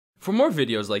For more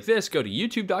videos like this, go to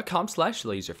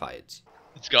youtube.com/laserfights.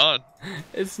 It's gone.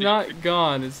 It's not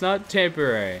gone. It's not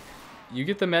temporary. You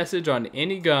get the message on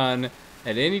any gun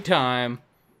at any time.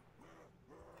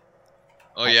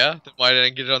 Oh yeah? Then why didn't I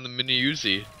get it on the mini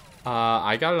Uzi?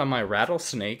 I got it on my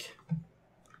rattlesnake.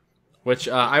 Which,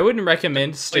 I wouldn't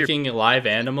recommend sticking live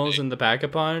animals in the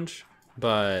Pack-a-Punch,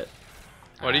 but...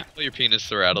 Why do you call your penis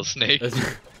the rattlesnake?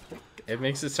 It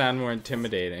makes it sound more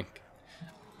intimidating.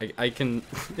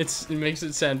 It makes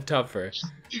it sound tougher.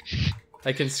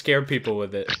 I can scare people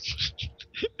with it.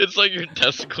 It's like your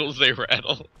testicles, they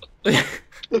rattle.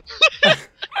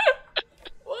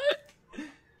 What?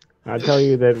 I tell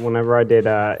you that whenever I did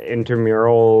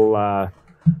intramural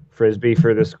frisbee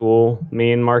for the school,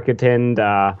 me and Mark attend,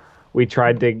 we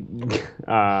tried to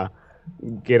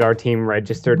get our team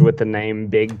registered with the name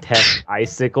Big Tech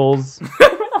Icicles.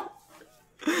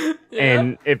 Yeah.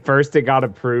 And at first it got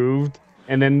approved.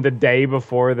 And then the day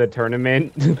before the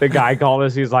tournament, the guy called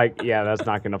us. He's like, yeah, that's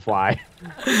not going to fly.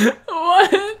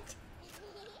 What?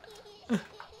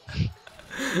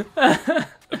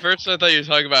 At first I thought you were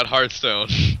talking about Hearthstone.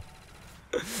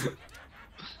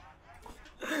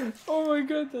 Oh my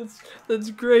god,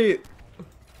 that's great.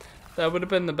 That would have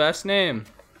been the best name.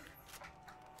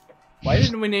 Why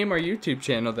didn't we name our YouTube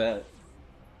channel that?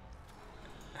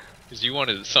 Because you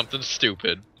wanted something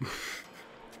stupid.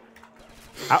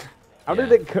 How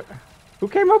did it... Who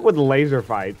came up with laser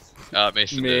fights?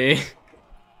 Mason Me. did.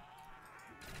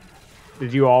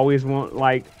 Did you always want,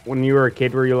 like, when you were a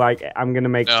kid, were you like, I'm going to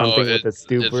make something with a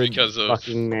stupid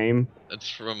fucking name? It's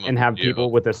from and have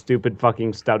people with a stupid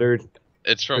fucking stutter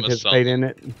It's from participate in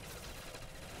it?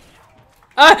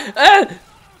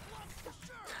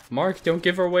 Mark, don't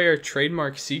give away our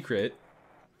trademark secret.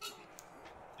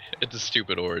 It's a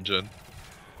stupid origin.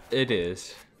 It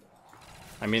is.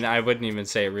 I mean, I wouldn't even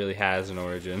say it really has an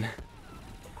origin.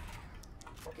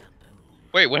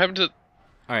 Wait, what happened to...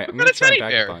 Alright, I'm got gonna a try teddy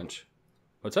back bear. a bunch.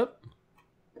 What's up?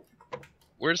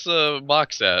 Where's the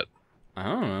box at? I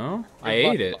don't know. I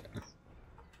ate it.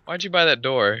 Why'd you buy that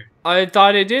door? I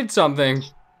thought it did something.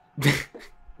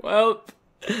 Well,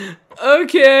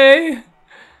 okay.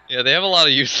 Yeah, they have a lot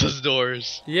of useless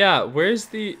doors. Yeah, where's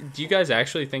the... Do you guys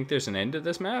actually think there's an end to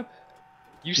this map?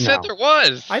 You said No. there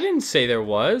was! I didn't say there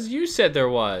was. You said there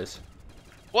was.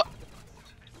 What?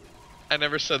 I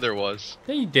never said there was.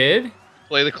 Yeah, you did.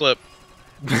 Play the clip.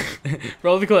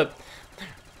 Roll the clip.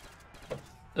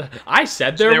 I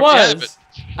said there There we have was.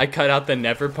 I cut out the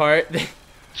never part.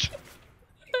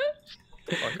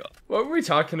 Fuck off. What were we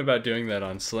talking about doing that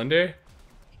on, Slender?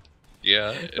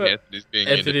 Yeah, and Anthony's being...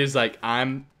 Anthony's like,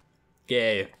 I'm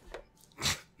gay.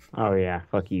 Oh, yeah.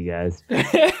 Fuck you guys.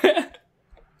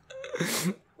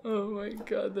 Oh my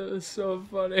god, that was so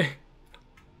funny.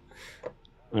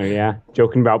 Oh, yeah?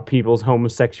 Joking about people's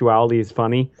homosexuality is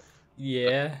funny?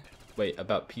 Yeah. Wait,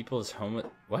 about people's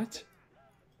what?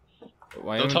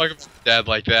 Why Don't talk about dad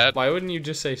like that. Why wouldn't you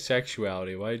just say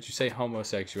sexuality? Why did you say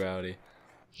homosexuality?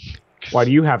 Why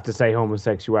do you have to say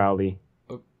homosexuality?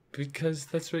 Because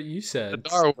that's what you said.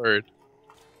 The R word.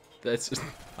 That's just...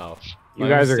 Oh. You my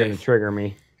guys are mistake. going to trigger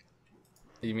me.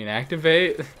 You mean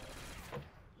activate?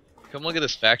 Come look at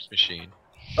this fax machine.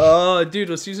 Oh, dude,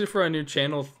 let's use it for our new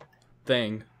channel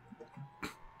thing.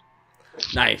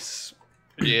 Nice.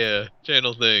 Yeah,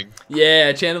 channel thing.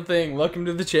 Yeah, channel thing. Welcome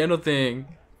to the channel thing.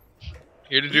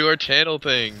 Here to do our channel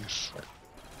things.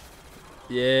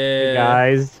 Yeah. Hey,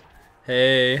 guys.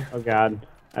 Hey. Oh, God.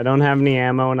 I don't have any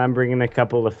ammo, and I'm bringing a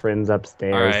couple of friends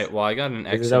upstairs. Alright, well, I got an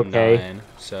Is it XM9, okay?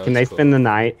 so Can they it's cool. spend the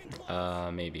night?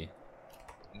 Maybe.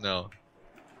 No.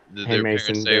 Did Hey, their Mason,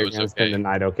 parents say they're it was going to okay? spend the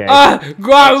night, okay?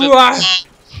 Ah!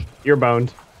 You're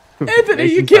boned. Anthony,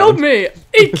 you Mason's killed boned. me!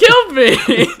 He killed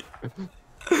me!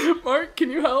 Mark,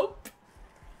 can you help?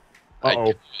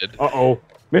 Uh-oh. did. Uh-oh.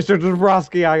 Mr.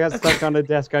 Zebraski, I got stuck on the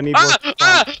desk. I need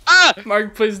more.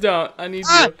 Mark, please don't. I need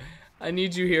you. I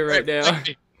need you here right now.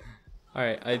 Right.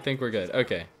 Alright, I think we're good.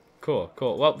 Okay. Cool,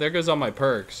 cool. Well, there goes all my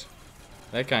perks.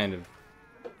 That kind of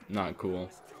not cool.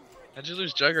 How'd you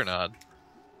lose Juggernaut?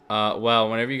 Well,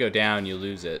 whenever you go down, you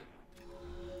lose it.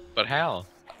 But how?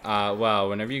 Well,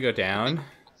 whenever you go down,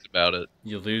 It's about it.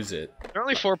 you lose it. There are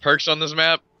only 4 perks on this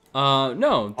map.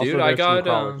 No, Also, dude, I there's some got,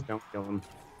 crawlers. Don't kill him.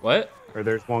 what? Or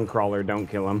there's one crawler. Don't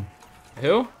kill him.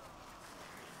 Who?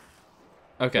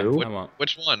 Okay, Who? I won't.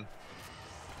 Which one?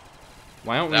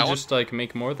 Why don't we That one? just, like,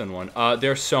 make more than one?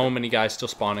 There are so many guys still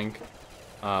spawning,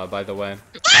 by the way.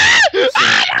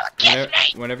 So,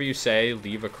 whenever you say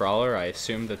leave a crawler, I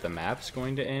assume that the map's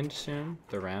going to end soon.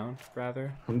 The round,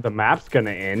 rather. The map's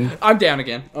gonna end. I'm down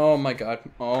again. Oh my god.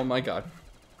 Oh my god.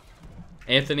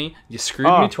 Anthony, you screwed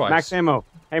me twice. Max ammo.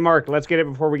 Hey, Mark, let's get it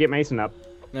before we get Mason up.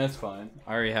 That's fine.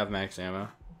 I already have max ammo.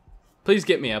 Please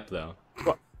get me up, though.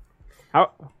 What?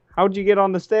 How'd you get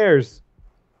on the stairs?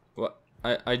 What?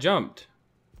 I jumped.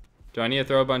 Do I need to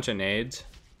throw a bunch of nades?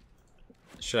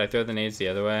 Should I throw the nades the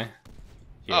other way?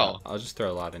 Yeah, I'll just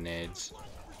throw a lot of nades.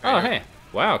 Oh, hey.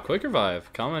 Wow, quick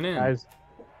revive. Coming in. Guys.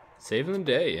 Saving the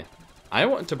day. I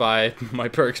want to buy my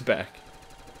perks back.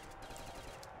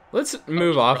 Let's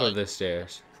move off of the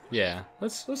stairs. Yeah,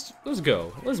 let's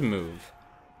go. Let's move.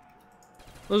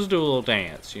 Let's do a little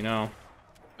dance, you know?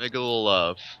 Make a little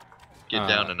love. Get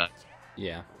down tonight.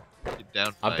 Yeah. Get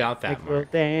down tonight. About that, Make a Mark.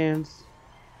 little dance.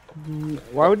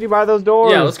 Why would you buy those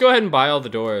doors? Yeah, let's go ahead and buy all the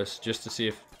doors just to see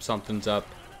if something's up.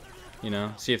 You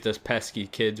know, see if those pesky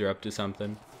kids are up to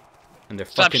something. And they're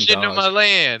Stop fucking shitting dogs. on my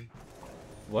land.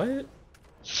 What?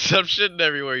 Stop shitting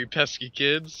everywhere, you pesky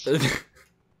kids.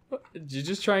 Did you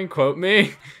just try and quote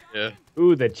me? Yeah.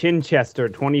 Ooh, the Chinchester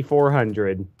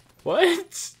 2400.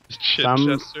 What?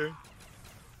 Chinchester.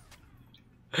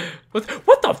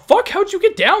 What the fuck? How'd you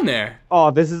get down there?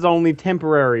 Oh, this is only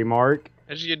temporary, Mark.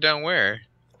 How'd you get down where?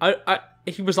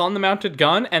 He was on the mounted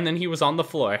gun, and then he was on the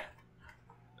floor.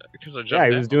 Because I jumped Yeah, he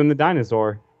down. was doing the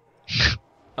dinosaur.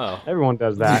 Oh. Everyone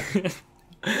does that.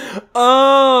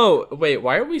 Oh! Wait,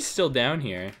 why are we still down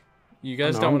here? You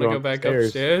guys No, don't I'm want to go going back upstairs.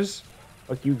 upstairs?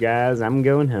 Fuck you guys, I'm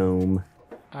going home.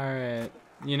 Alright.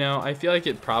 You know, I feel like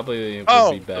it probably would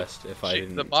Oh, be best if I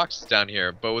didn't... The box is down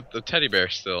here, but with the teddy bear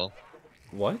still.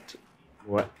 What?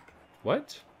 What?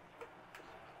 What?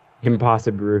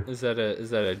 Impossible. Is that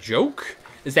a joke?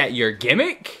 Is that your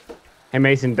gimmick? Hey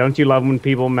Mason, don't you love when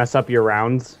people mess up your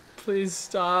rounds? Please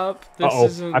stop. This Uh-oh,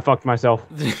 isn't... I fucked myself.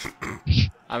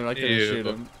 I'm not gonna Ew. shoot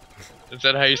him. Is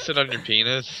that how you sit on your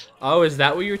penis? Oh, is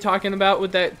that what you were talking about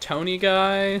with that Tony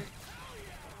guy?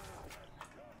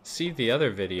 See the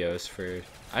other videos for...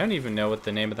 I don't even know what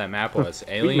the name of that map was.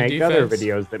 We Alien make Defense? other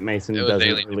videos that Mason It was doesn't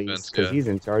Alien release Defense, because yeah. he's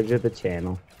in charge of the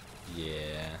channel. Yeah.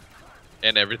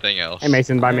 And everything else. Hey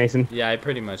Mason, bye Mason. Yeah, I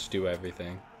pretty much do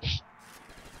everything.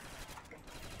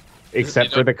 Except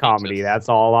You for know, the comedy, Jesus. that's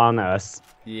all on us.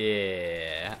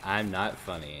 Yeah, I'm not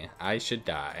funny. I should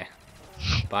die.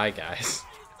 Bye, guys.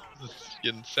 This is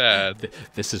getting sad.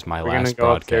 This is my We're gonna last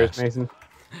go upstairs, broadcast. Mason.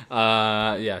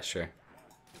 Yeah, sure.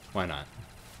 Why not?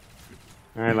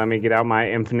 All right, let me get out my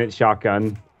infinite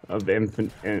shotgun of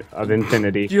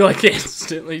infinity. You like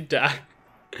instantly die.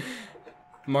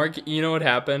 Mark, you know what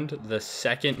happened? The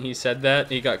second he said that,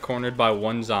 he got cornered by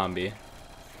one zombie.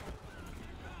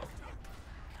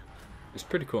 It's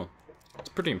pretty cool. It's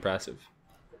pretty impressive.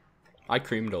 I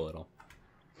creamed a little.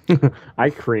 I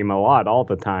cream a lot all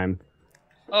the time.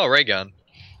 Oh, ray gun.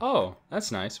 Oh,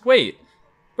 that's nice. Wait,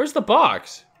 where's the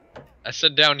box? I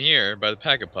said down here by the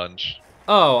Pack-a-Punch.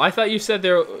 Oh, I thought you said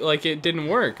there like it didn't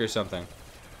work or something.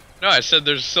 No, I said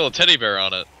there's still a teddy bear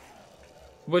on it.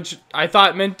 Which I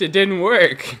thought meant it didn't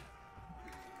work.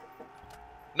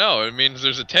 No, it means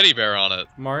there's a teddy bear on it.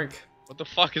 Mark, What the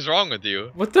fuck is wrong with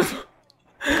you? what the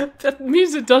that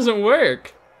means it doesn't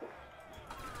work.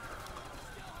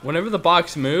 Whenever the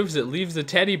box moves, it leaves a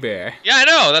teddy bear. Yeah, I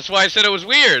know. That's why I said it was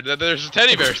weird that there's a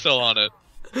teddy bear still on it.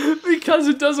 Because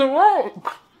it doesn't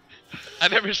work. I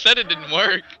never said it didn't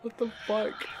work. What the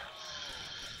fuck?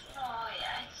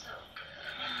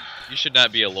 You should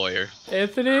not be a lawyer.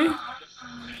 Anthony?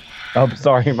 Oh,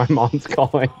 sorry, my mom's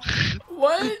calling.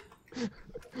 What?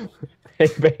 Hey,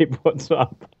 babe, what's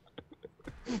up?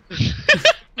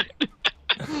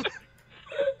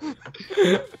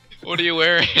 What are you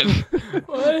wearing?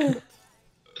 What?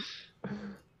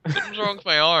 Something's wrong with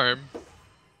my arm.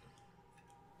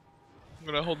 I'm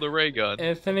gonna hold the ray gun.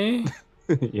 Anthony?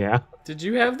 Yeah. Did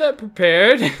you have that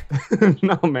prepared?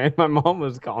 No, man, my mom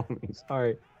was calling me.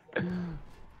 Sorry.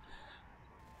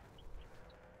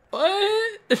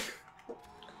 What?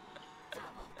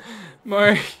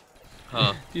 Mark,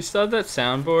 Huh. do you still have that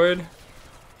soundboard?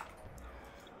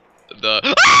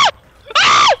 The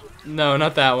No,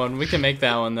 not that one. We can make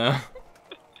that one, though.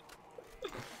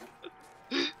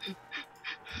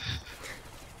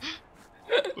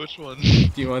 Which one?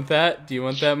 Do you want that? Do you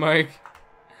want that, Mark?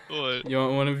 What? You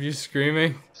want one of you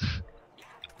screaming?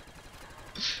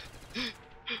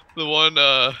 The one,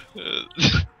 the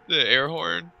air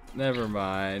horn? Never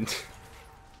mind.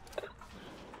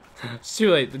 It's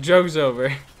too late. The joke's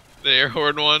over. The air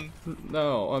horn one?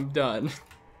 No, I'm done.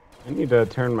 I need to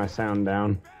turn my sound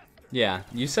down. Yeah,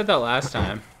 you said that last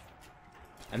time.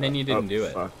 And then you didn't do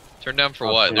it. Fuck. Turn down for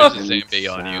I'll what? turn There's a in zombie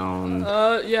on you.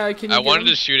 sound. Yeah, can you I get wanted him?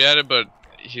 to shoot at it, but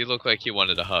he looked like he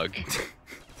wanted a hug.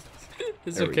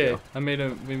 It's There we okay.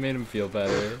 go. We made him feel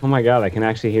better. Oh my god, I can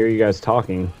actually hear you guys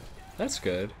talking. That's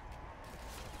good.